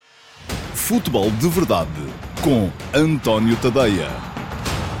Futebol de Verdade, com António Tadeia.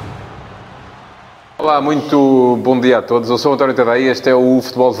 Olá, muito bom dia a todos. Eu sou o António Tadeia. Este é o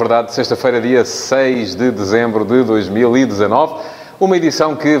Futebol de Verdade, sexta-feira, dia 6 de dezembro de 2019. Uma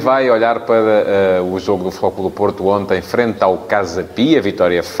edição que vai olhar para o jogo do Futebol de Porto ontem, frente ao Casa Pia.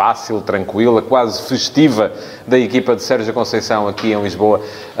 Vitória fácil, tranquila, quase festiva da equipa de Sérgio Conceição aqui em Lisboa,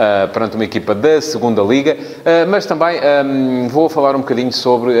 perante uma equipa da Segunda Liga. Mas também vou falar um bocadinho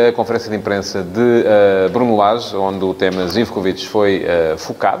sobre a conferência de imprensa de Bruno Lage, onde o tema Zivkovic foi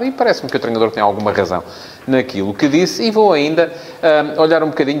focado. E parece-me que o treinador tem alguma razão naquilo que disse. E vou ainda olhar um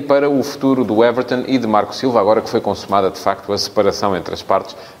bocadinho para o futuro do Everton e de Marco Silva, agora que foi consumada, de facto, a separação entre as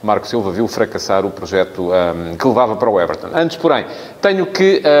partes. Marco Silva viu fracassar o projeto que levava para o Everton. Antes, porém, tenho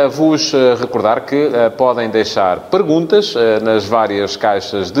que vos recordar que podem deixar perguntas nas várias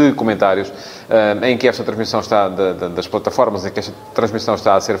caixas de comentários em que esta transmissão está, das plataformas em que esta transmissão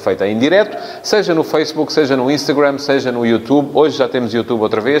está a ser feita em direto, seja no Facebook, seja no Instagram, seja no YouTube. Hoje já temos YouTube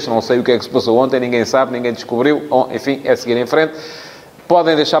outra vez, não sei o que é que se passou ontem, ninguém sabe, ninguém descobriu. Enfim, é seguir em frente.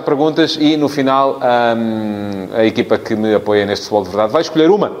 Podem deixar perguntas e, no final, a equipa que me apoia neste Futebol de Verdade vai escolher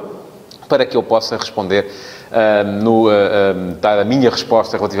uma para que eu possa responder dar a minha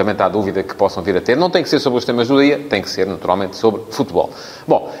resposta relativamente à dúvida que possam vir a ter. Não tem que ser sobre os temas do dia, tem que ser, naturalmente, sobre futebol.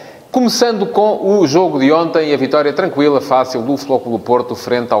 Bom, começando com o jogo de ontem, a vitória tranquila, fácil do Futebol de Porto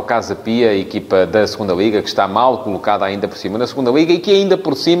frente ao Casa Pia, a equipa da Segunda Liga, que está mal colocada ainda por cima na Segunda Liga e que ainda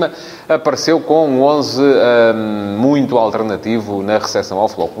por cima apareceu com um 11 muito alternativo na recepção ao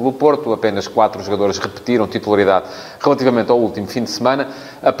Futebol de Porto. Apenas 4 jogadores repetiram titularidade relativamente ao último fim de semana.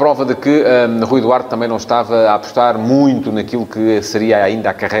 A prova de que Rui Duarte também não estava a apostar muito naquilo que seria ainda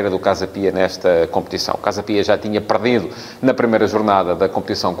a carreira do Casa Pia nesta competição. O Casa Pia já tinha perdido na primeira jornada da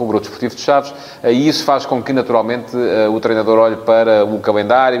competição com o Grupo Desportivo de Chaves, e isso faz com que, naturalmente, o treinador olhe para o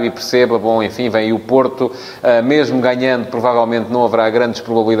calendário e perceba, bom, enfim, vem aí o Porto, mesmo ganhando, provavelmente não haverá grandes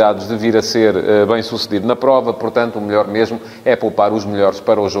probabilidades de vir a ser bem-sucedido na prova, portanto, o melhor mesmo é poupar os melhores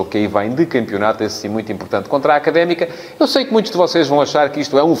para o jogo que aí vem de campeonato, esse sim muito importante, contra a Académica. Eu sei que muitos de vocês vão achar que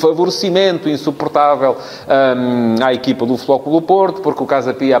isto é um favorecimento insuportável à equipa do Futebol do Porto, porque o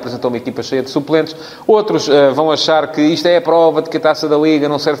Casa Pia apresentou uma equipa cheia de suplentes. Outros vão achar que isto é a prova de que a Taça da Liga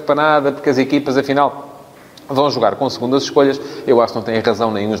não serve para nada, porque as equipas, afinal, vão jogar com segundas escolhas. Eu acho que não têm razão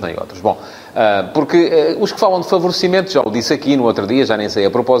nem uns nem outros. Bom, porque os que falam de favorecimento, já o disse aqui no outro dia, já nem sei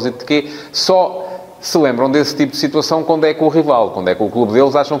a propósito de quê, só se lembram desse tipo de situação quando é com o rival, quando é com o clube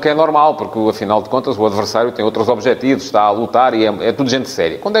deles, acham que é normal, porque, afinal de contas, o adversário tem outros objetivos, está a lutar e é tudo gente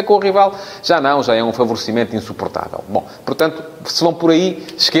séria. Quando é com o rival, já não, já é um favorecimento insuportável. Bom, portanto, se vão por aí,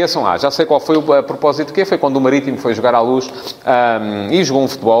 esqueçam lá. Já sei qual foi a propósito que foi quando o Marítimo foi jogar à Luz e jogou um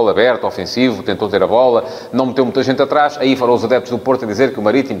futebol aberto, ofensivo, tentou ter a bola, não meteu muita gente atrás, aí foram os adeptos do Porto a dizer que o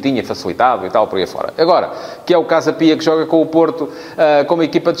Marítimo tinha facilitado e tal, por aí fora. Agora, que é o Casa Pia que joga com o Porto com uma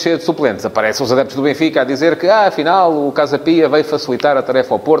equipa cheia de suplentes, aparecem os adeptos do Benfica a dizer que, afinal, o Casa Pia veio facilitar a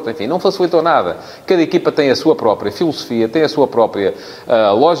tarefa ao Porto. Enfim, não facilitou nada. Cada equipa tem a sua própria filosofia, tem a sua própria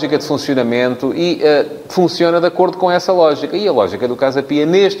lógica de funcionamento e funciona de acordo com essa lógica. E a lógica do Casa Pia,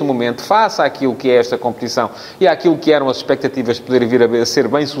 neste momento, face àquilo que é esta competição e àquilo que eram as expectativas de poder vir a ser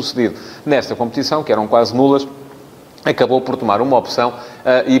bem-sucedido nesta competição, que eram quase nulas, acabou por tomar uma opção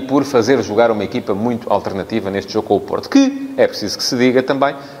e por fazer jogar uma equipa muito alternativa neste jogo com o Porto, que, é preciso que se diga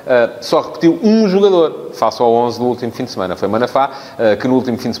também, só repetiu um jogador face ao 11 do último fim de semana. Foi Manafá, que no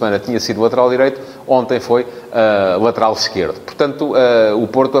último fim de semana tinha sido lateral direito, ontem foi lateral esquerdo. Portanto, o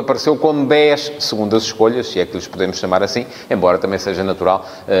Porto apareceu com 10 segundas escolhas, se é que lhes podemos chamar assim, embora também seja natural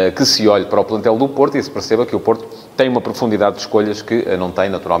que se olhe para o plantel do Porto e se perceba que o Porto tem uma profundidade de escolhas que não tem,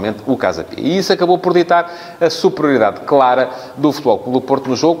 naturalmente, o Casa Pia. E isso acabou por ditar a superioridade clara do Futebol do Porto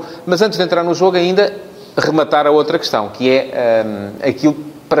no jogo. Mas antes de entrar no jogo, ainda rematar a outra questão, que é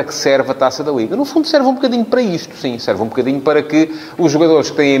aquilo para que serve a Taça da Liga. No fundo, serve um bocadinho para isto, sim. Serve um bocadinho para que os jogadores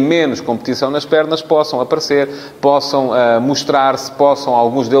que têm menos competição nas pernas possam aparecer, possam mostrar-se, possam,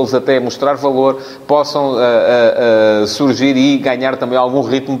 alguns deles até mostrar valor, possam surgir e ganhar também algum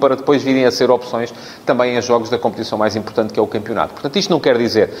ritmo para depois virem a ser opções também em jogos da competição mais importante, que é o campeonato. Portanto, isto não quer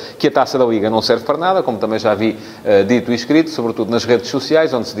dizer que a Taça da Liga não serve para nada, como também já vi dito e escrito, sobretudo nas redes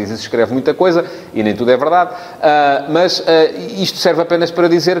sociais, onde se diz e se escreve muita coisa, e nem tudo é verdade, mas isto serve apenas para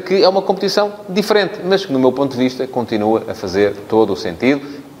dizer que é uma competição diferente, mas que, no meu ponto de vista, continua a fazer todo o sentido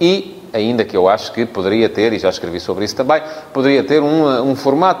e, ainda que eu acho que poderia ter, e já escrevi sobre isso também, poderia ter um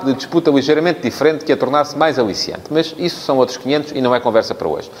formato de disputa ligeiramente diferente que a tornasse mais aliciante. Mas isso são outros 500 e não é conversa para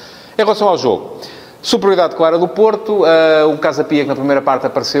hoje. Em relação ao jogo, Superioridade clara do Porto. O Casa Pia, que na primeira parte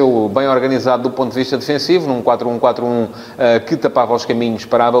apareceu bem organizado do ponto de vista defensivo, num 4-1-4-1 que tapava os caminhos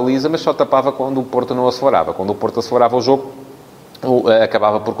para a baliza, mas só tapava quando o Porto não acelerava. Quando o Porto acelerava o jogo,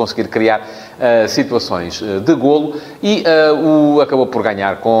 acabava por conseguir criar situações de golo e acabou por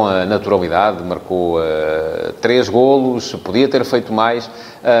ganhar com naturalidade. Marcou 3 golos, podia ter feito mais,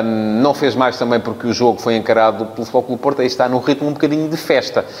 não fez mais também porque o jogo foi encarado pelo Futebol de Porto. Aí está num ritmo um bocadinho de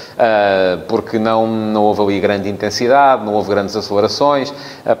festa, porque não houve ali grande intensidade, não houve grandes acelerações.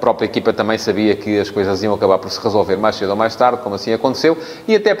 A própria equipa também sabia que as coisas iam acabar por se resolver mais cedo ou mais tarde, como assim aconteceu,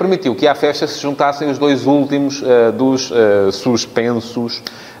 e até permitiu que à festa se juntassem os 2 últimos dos suspensos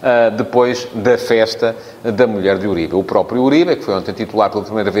depois da festa da mulher de Uribe. O próprio Uribe, que foi ontem titular pela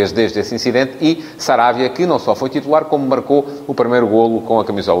primeira vez desde esse incidente, e Sarabia, que não só foi titular, como marcou o primeiro golo com a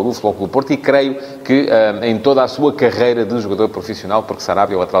camisola do Futebol Clube Porto, e creio que em toda a sua carreira de jogador profissional, porque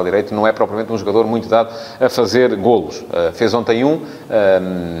Sarabia, o lateral direito, não é propriamente um jogador muito dado a fazer golos. Fez ontem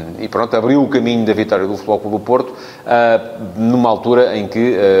e pronto, abriu o caminho da vitória do Futebol Clube Porto, numa altura em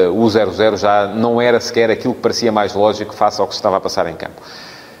que o 0-0 já não era sequer aquilo que parecia mais lógico face ao que se estava a passar em campo.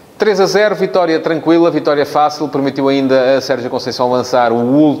 3-0, vitória tranquila, vitória fácil, permitiu ainda a Sérgio Conceição lançar o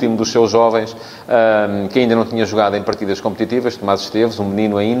último dos seus jovens, que ainda não tinha jogado em partidas competitivas, Tomás Esteves, um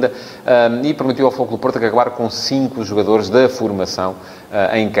menino ainda, e permitiu ao Futebol do Porto acabar com 5 jogadores da formação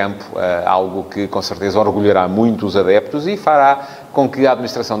em campo, algo que com certeza orgulhará muito os adeptos e fará com que a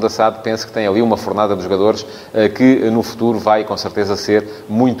administração da SAD pense que tem ali uma fornada de jogadores que no futuro vai com certeza ser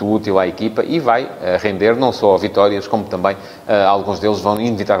muito útil à equipa e vai render não só vitórias, como também alguns deles vão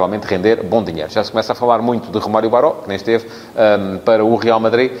inevitavelmente render bom dinheiro. Já se começa a falar muito de Romário Baró, que nem esteve para o Real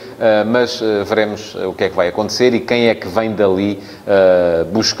Madrid, mas veremos o que é que vai acontecer e quem é que vem dali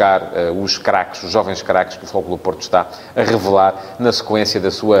buscar os craques, os jovens craques que o Futebol do Porto está a revelar na sequência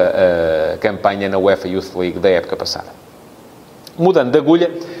da sua campanha na UEFA Youth League da época passada. Mudando de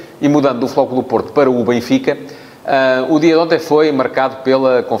agulha e mudando do Futebol do Porto para o Benfica, o dia de ontem foi marcado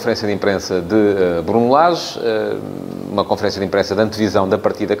pela conferência de imprensa de Bruno Lage, uma conferência de imprensa de antevisão da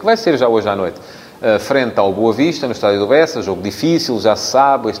partida que vai ser já hoje à noite, frente ao Boa Vista, no Estádio do Bessa. Jogo difícil, já se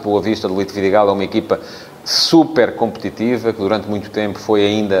sabe. Este Boa Vista de Lito Vidigal é uma equipa super competitiva, que durante muito tempo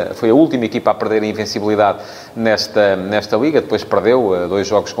foi a última equipa a perder a invencibilidade nesta Liga. Depois perdeu 2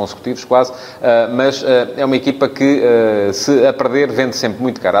 jogos consecutivos quase, mas é uma equipa que se a perder vende sempre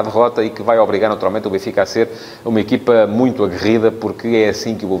muito cara a derrota e que vai obrigar naturalmente o Benfica a ser uma equipa muito aguerrida, porque é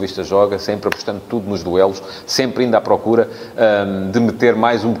assim que o Boa Vista joga, sempre apostando tudo nos duelos, sempre indo à procura de meter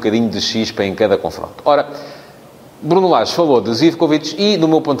mais um bocadinho de chispa em cada confronto. Ora, Bruno Lage falou de Zivkovic e, do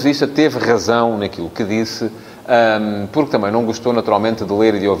meu ponto de vista, teve razão naquilo que disse, porque também não gostou, naturalmente, de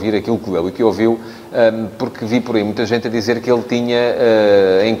ler e de ouvir aquilo que leu e que ouviu, porque vi por aí muita gente a dizer que ele tinha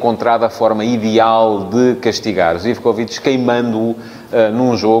encontrado a forma ideal de castigar Zivkovic, queimando-o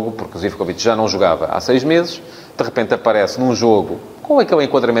num jogo, porque o Zivkovic já não jogava há 6 meses, de repente aparece num jogo com aquele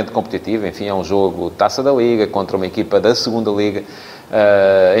enquadramento competitivo, enfim, é um jogo de Taça da Liga contra uma equipa da Segunda Liga,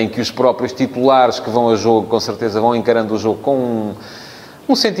 em que os próprios titulares que vão a jogo, com certeza, vão encarando o jogo com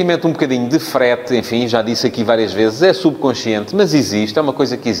um sentimento um bocadinho de frete. Enfim, já disse aqui várias vezes, é subconsciente, mas existe, é uma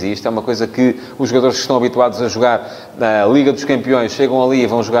coisa que existe, é uma coisa que os jogadores que estão habituados a jogar na Liga dos Campeões chegam ali e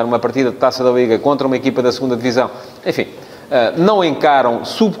vão jogar uma partida de Taça da Liga contra uma equipa da Segunda Divisão. Enfim, não encaram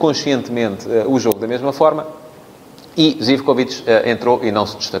subconscientemente o jogo da mesma forma. E Zivkovic entrou e não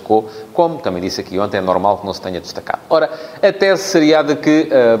se destacou, como também disse aqui ontem, é normal que não se tenha destacado. Ora, a tese seria a de que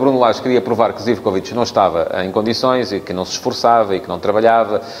Bruno Lage queria provar que Zivkovic não estava em condições e que não se esforçava e que não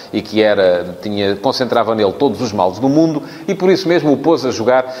trabalhava e que concentrava nele todos os males do mundo e por isso mesmo o pôs a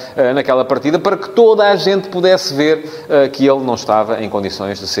jogar naquela partida para que toda a gente pudesse ver que ele não estava em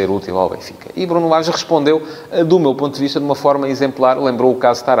condições de ser útil ao Benfica. E Bruno Lage respondeu, do meu ponto de vista, de uma forma exemplar. Lembrou o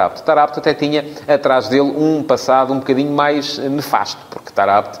caso Tarapte. Tarapte até tinha atrás dele um passado um bocadinho mais nefasto, porque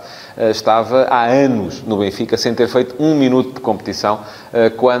Tarapte estava há anos no Benfica sem ter feito 1 minuto de competição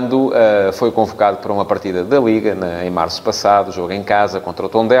quando foi convocado para uma partida da Liga em março passado, jogo em casa contra o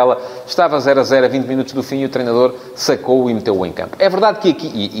Tondela. Estava 0-0 a 20 minutos do fim e o treinador sacou-o e meteu-o em campo. É verdade que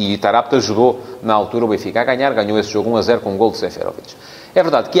aqui, e Tarapte ajudou na altura o Benfica a ganhar, ganhou esse jogo 1-0 com um gol de Seferovic. É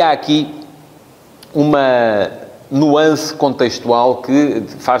verdade que há aqui uma nuance contextual que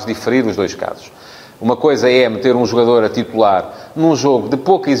faz diferir os 2 casos. Uma coisa é meter um jogador a titular num jogo de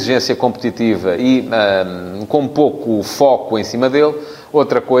pouca exigência competitiva e com pouco foco em cima dele.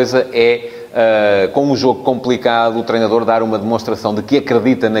 Outra coisa é com um jogo complicado, o treinador dar uma demonstração de que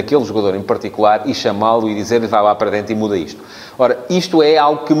acredita naquele jogador em particular e chamá-lo e dizer-lhe vai lá para dentro e muda isto. Ora, isto é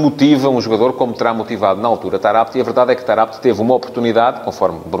algo que motiva um jogador como terá motivado na altura Tarapte, e a verdade é que Tarapte teve uma oportunidade,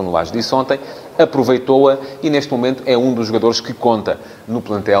 conforme Bruno Lage disse ontem, aproveitou-a e neste momento é um dos jogadores que conta no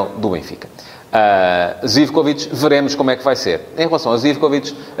plantel do Benfica. Zivkovic, veremos como é que vai ser. Em relação a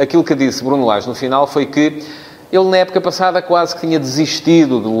Zivkovic, aquilo que disse Bruno Lage no final foi que ele na época passada quase que tinha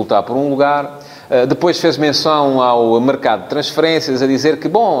desistido de lutar por um lugar. Depois fez menção ao mercado de transferências, a dizer que,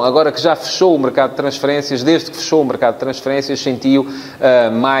 bom, agora que já fechou o mercado de transferências, desde que fechou o mercado de transferências, sentiu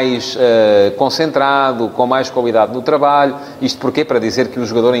mais concentrado, com mais qualidade no trabalho. Isto porquê? Para dizer que o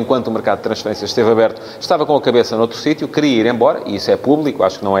jogador, enquanto o mercado de transferências esteve aberto, estava com a cabeça noutro sítio, queria ir embora, e isso é público,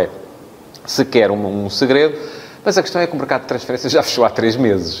 acho que não é sequer um segredo. Mas a questão é que o mercado de transferências já fechou há 3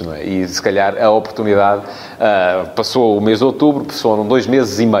 meses, não é? E, se calhar, a oportunidade passou o mês de outubro, foram 2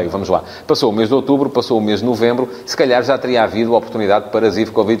 meses e meio, vamos lá. Passou o mês de outubro, passou o mês de novembro, se calhar já teria havido a oportunidade para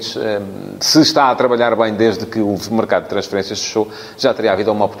Zivkovic, se está a trabalhar bem desde que o mercado de transferências fechou, já teria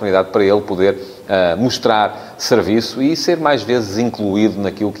havido uma oportunidade para ele poder mostrar serviço e ser mais vezes incluído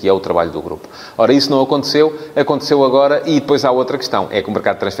naquilo que é o trabalho do grupo. Ora, isso não aconteceu, aconteceu agora e depois há outra questão, é que o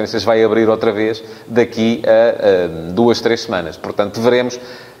mercado de transferências vai abrir outra vez daqui a 2, 3 semanas. Portanto, veremos.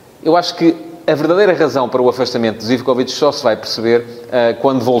 Eu acho que a verdadeira razão para o afastamento de Zivkovic só se vai perceber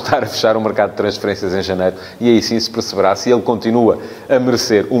quando voltar a fechar o mercado de transferências em janeiro e aí sim se perceberá se ele continua a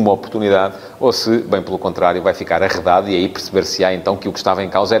merecer uma oportunidade ou se, bem pelo contrário, vai ficar arredado e aí perceber-se-á então que o que estava em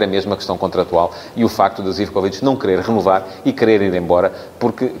causa era mesmo a questão contratual e o facto de Zivkovic não querer renovar e querer ir embora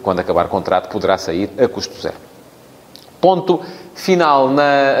porque, quando acabar o contrato, poderá sair a custo zero. Ponto final na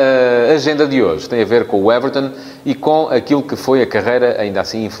agenda de hoje. Tem a ver com o Everton e com aquilo que foi a carreira, ainda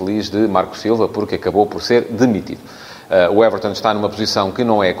assim infeliz, de Marco Silva, porque acabou por ser demitido. O Everton está numa posição que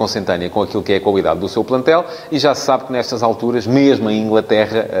não é consentânea com aquilo que é a qualidade do seu plantel e já se sabe que nestas alturas, mesmo em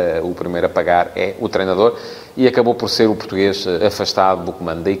Inglaterra, o primeiro a pagar é o treinador e acabou por ser o português afastado do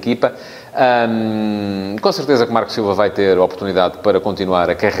comando da equipa. Com certeza que Marco Silva vai ter a oportunidade para continuar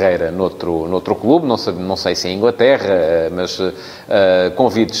a carreira noutro clube, não sei se em Inglaterra, mas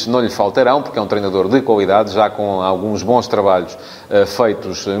convites não lhe faltarão, porque é um treinador de qualidade, já com alguns bons trabalhos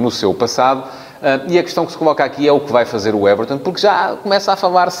feitos no seu passado. E a questão que se coloca aqui é o que vai fazer o Everton, porque já começa a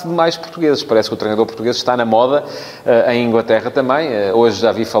falar-se de mais portugueses. Parece que o treinador português está na moda, em Inglaterra também. Hoje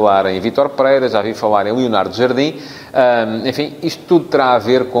já vi falar em Vítor Pereira, já vi falar em Leonardo Jardim. Enfim, isto tudo terá a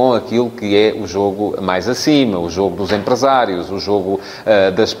ver com aquilo que é o jogo mais acima, o jogo dos empresários, o jogo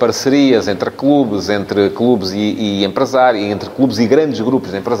das parcerias entre clubes e empresários, entre clubes e grandes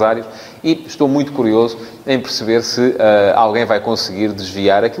grupos de empresários. E estou muito curioso em perceber se alguém vai conseguir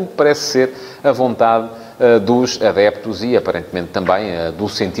desviar aquilo que parece ser a vontade dos adeptos e, aparentemente, também do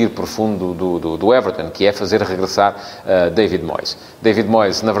sentir profundo do Everton, que é fazer regressar David Moyes. David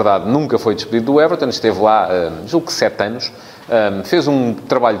Moyes, na verdade, nunca foi despedido do Everton, esteve lá, julgo que 7 anos, fez um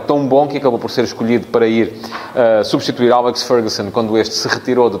trabalho tão bom que acabou por ser escolhido para ir substituir Alex Ferguson quando este se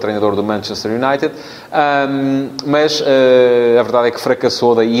retirou do treinador do Manchester United, mas a verdade é que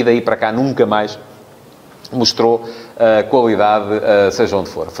fracassou daí para cá nunca mais mostrou qualidade, seja onde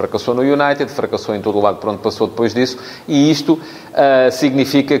for. Fracassou no United, fracassou em todo o lado por onde passou depois disso, e isto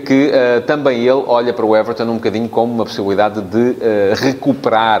significa que também ele olha para o Everton um bocadinho como uma possibilidade de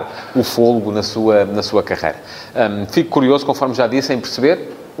recuperar o fôlego na sua carreira. Fico curioso, conforme já disse, em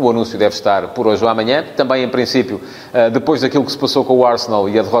perceber. O anúncio deve estar por hoje ou amanhã. Também, em princípio, depois daquilo que se passou com o Arsenal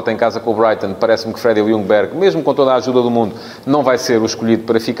e a derrota em casa com o Brighton, parece-me que Freddie Ljungberg, mesmo com toda a ajuda do mundo, não vai ser o escolhido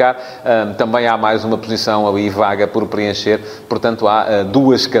para ficar. Também há mais uma posição ali vaga por preencher. Portanto, há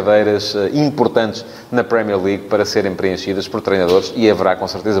 2 cadeiras importantes na Premier League para serem preenchidas por treinadores e haverá, com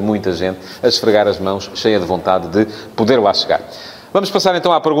certeza, muita gente a esfregar as mãos, cheia de vontade de poder lá chegar. Vamos passar,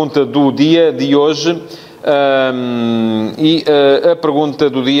 então, à pergunta do dia de hoje. A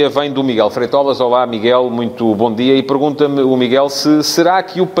pergunta do dia vem do Miguel Freitolas. Olá, Miguel, muito bom dia. E pergunta-me o Miguel se será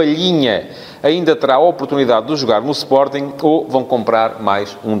que o Palhinha ainda terá a oportunidade de jogar no Sporting ou vão comprar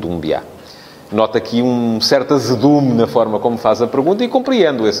mais um Doumbia. Nota aqui um certo azedume na forma como faz a pergunta e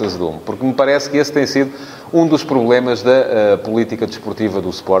compreendo esse azedume, porque me parece que esse tem sido um dos problemas da política desportiva do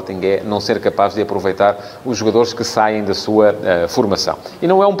Sporting, é não ser capaz de aproveitar os jogadores que saem da sua formação. E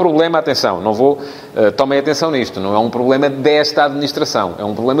não é um problema, atenção, tomem atenção nisto, não é um problema desta administração, é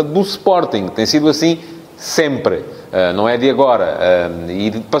um problema do Sporting, tem sido assim sempre, não é de agora,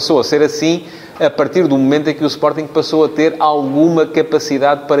 e passou a ser assim a partir do momento em que o Sporting passou a ter alguma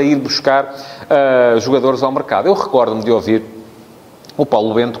capacidade para ir buscar jogadores ao mercado. Eu recordo-me de ouvir O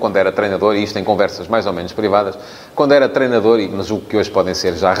Paulo Bento, quando era treinador, e isto em conversas mais ou menos privadas, quando era treinador, mas julgo que hoje podem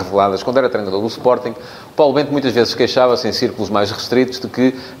ser já reveladas, quando era treinador do Sporting, o Paulo Bento muitas vezes queixava-se em círculos mais restritos de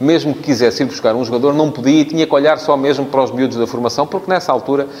que, mesmo que quisesse ir buscar um jogador, não podia e tinha que olhar só mesmo para os miúdos da formação, porque nessa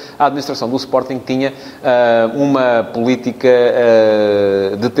altura a administração do Sporting tinha uma política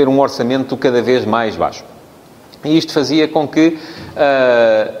de ter um orçamento cada vez mais baixo. E isto fazia com que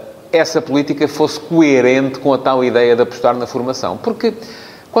essa política fosse coerente com a tal ideia de apostar na formação. Porque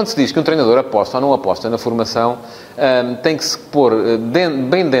quando se diz que um treinador aposta ou não aposta na formação, tem que se pôr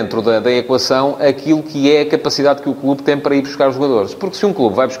bem dentro da equação aquilo que é a capacidade que o clube tem para ir buscar os jogadores. Porque se um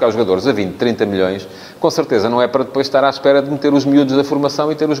clube vai buscar os jogadores a 20, 30 milhões, com certeza não é para depois estar à espera de meter os miúdos da formação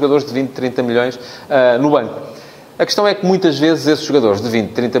e ter os jogadores de 20, 30 milhões no banco. A questão é que muitas vezes esses jogadores de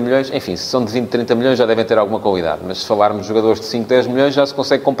 20, 30 milhões, enfim, se são de 20, 30 milhões já devem ter alguma qualidade, mas se falarmos de jogadores de 5, 10 milhões já se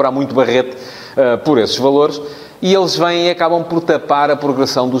consegue comprar muito barrete por esses valores e eles vêm e acabam por tapar a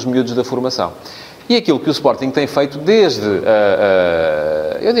progressão dos miúdos da formação. E aquilo que o Sporting tem feito desde,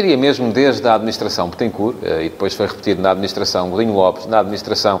 eu diria mesmo desde a administração Betancourt, e depois foi repetido na administração Godinho Lopes, na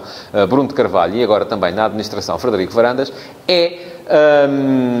administração Bruno de Carvalho e agora também na administração Frederico Varandas, é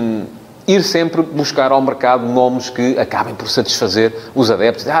ir sempre buscar ao mercado nomes que acabem por satisfazer os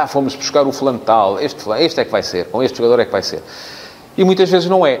adeptos. Fomos buscar o fulano tal, este é que vai ser, com este jogador é que vai ser. E muitas vezes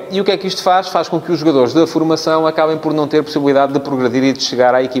não é. E o que é que isto faz? Faz com que os jogadores da formação acabem por não ter possibilidade de progredir e de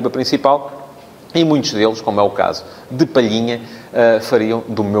chegar à equipa principal. E muitos deles, como é o caso de Palhinha, fariam,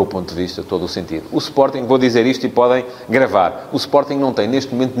 do meu ponto de vista, todo o sentido. O Sporting, vou dizer isto e podem gravar, o Sporting não tem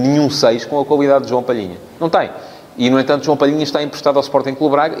neste momento nenhum 6 com a qualidade de João Palhinha. Não tem. E, no entanto, João Palhinha está emprestado ao Sporting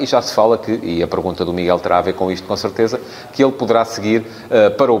Clube Braga e já se fala que, e a pergunta do Miguel terá a ver com isto com certeza, que ele poderá seguir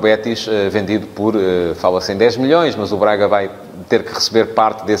para o Betis, vendido por, fala-se em 10 milhões, mas o Braga vai ter que receber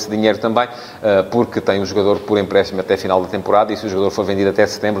parte desse dinheiro também, porque tem o jogador por empréstimo até final da temporada e se o jogador for vendido até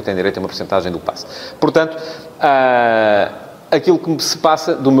setembro tem direito a uma porcentagem do passe. Portanto, aquilo que se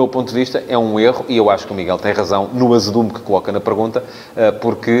passa, do meu ponto de vista, é um erro, e eu acho que o Miguel tem razão no azedume que coloca na pergunta,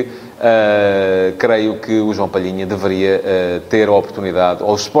 porque creio que o João Palhinha deveria ter a oportunidade,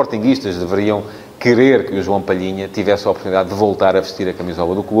 ou os sportinguistas deveriam querer que o João Palhinha tivesse a oportunidade de voltar a vestir a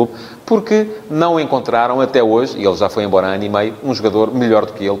camisola do clube, porque não encontraram até hoje, e ele já foi embora há ano e meio, um jogador melhor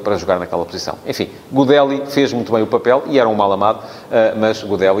do que ele para jogar naquela posição. Enfim, Godelli fez muito bem o papel, e era um mal amado, mas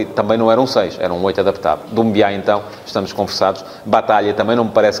Godelli também não era um 6, era um 8 adaptado. Doumbia, então, estamos conversados. Batalha também não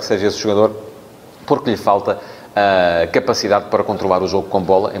me parece que seja esse jogador, porque lhe falta capacidade para controlar o jogo com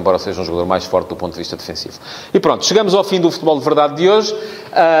bola, embora seja um jogador mais forte do ponto de vista defensivo. E pronto, chegamos ao fim do Futebol de Verdade de hoje,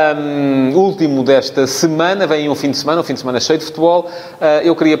 último desta semana. Vem um fim de semana cheio de futebol.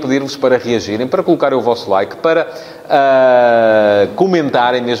 Eu queria pedir-vos para reagirem, para colocarem o vosso like, para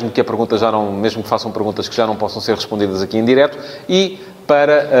comentarem, mesmo que a pergunta mesmo que façam perguntas que já não possam ser respondidas aqui em direto, e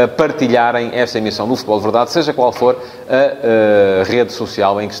para partilharem esta emissão do Futebol de Verdade, seja qual for a rede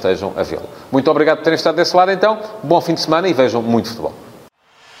social em que estejam a vê-lo. Muito obrigado por terem estado desse lado, então. Bom fim de semana e vejam muito futebol.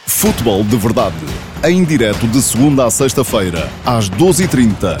 Futebol de Verdade, em direto de segunda a sexta-feira, às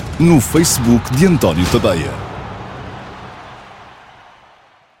 12h30, no Facebook de António Tadeia.